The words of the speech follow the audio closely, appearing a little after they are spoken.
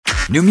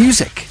new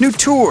music, new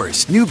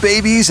tours, new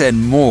babies, and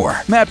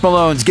more. Matt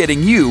Malone's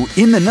getting you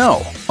in the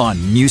know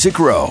on Music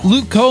Row.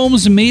 Luke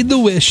Combs made the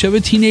wish of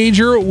a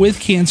teenager with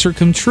cancer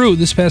come true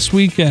this past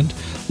weekend.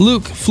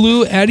 Luke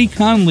flew Addie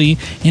Conley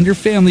and her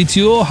family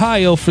to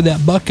Ohio for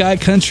that Buckeye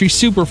Country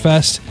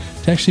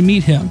Superfest to actually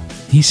meet him.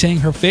 He sang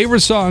her favorite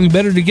song,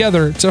 Better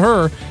Together, to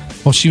her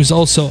while she was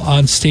also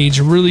on stage.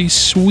 A really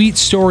sweet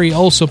story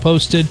also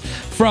posted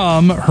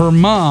from her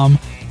mom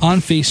on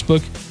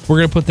Facebook. We're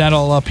going to put that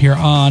all up here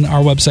on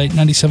our website,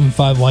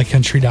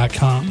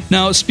 975ycountry.com.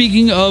 Now,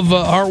 speaking of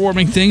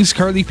heartwarming things,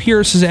 Carly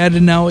Pierce has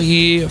added now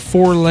a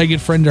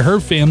four-legged friend to her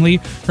family.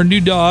 Her new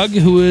dog,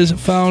 who is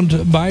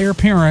found by her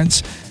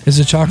parents, is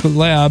a chocolate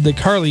lab that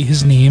Carly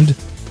has named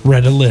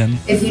Retta Lynn.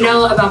 If you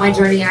know about my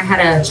journey, I had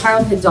a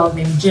childhood dog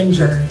named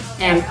Ginger,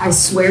 and I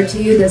swear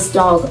to you, this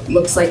dog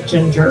looks like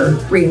Ginger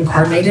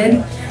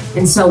reincarnated.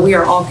 And so we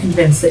are all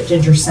convinced that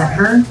Ginger sent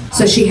her,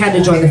 so she had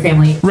to join the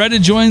family. Retta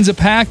joins a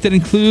pack that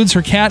includes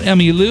her cat,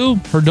 Emmy Lou,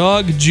 her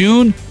dog,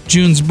 June,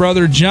 June's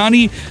brother,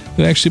 Johnny,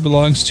 who actually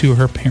belongs to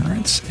her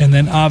parents, and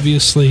then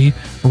obviously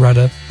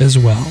Retta as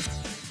well.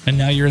 And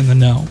now you're in the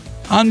know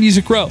on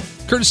Music Row,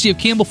 courtesy of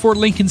Campbell Ford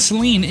Lincoln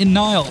Saline in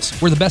Niles,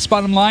 where the best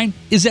bottom line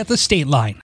is at the state line.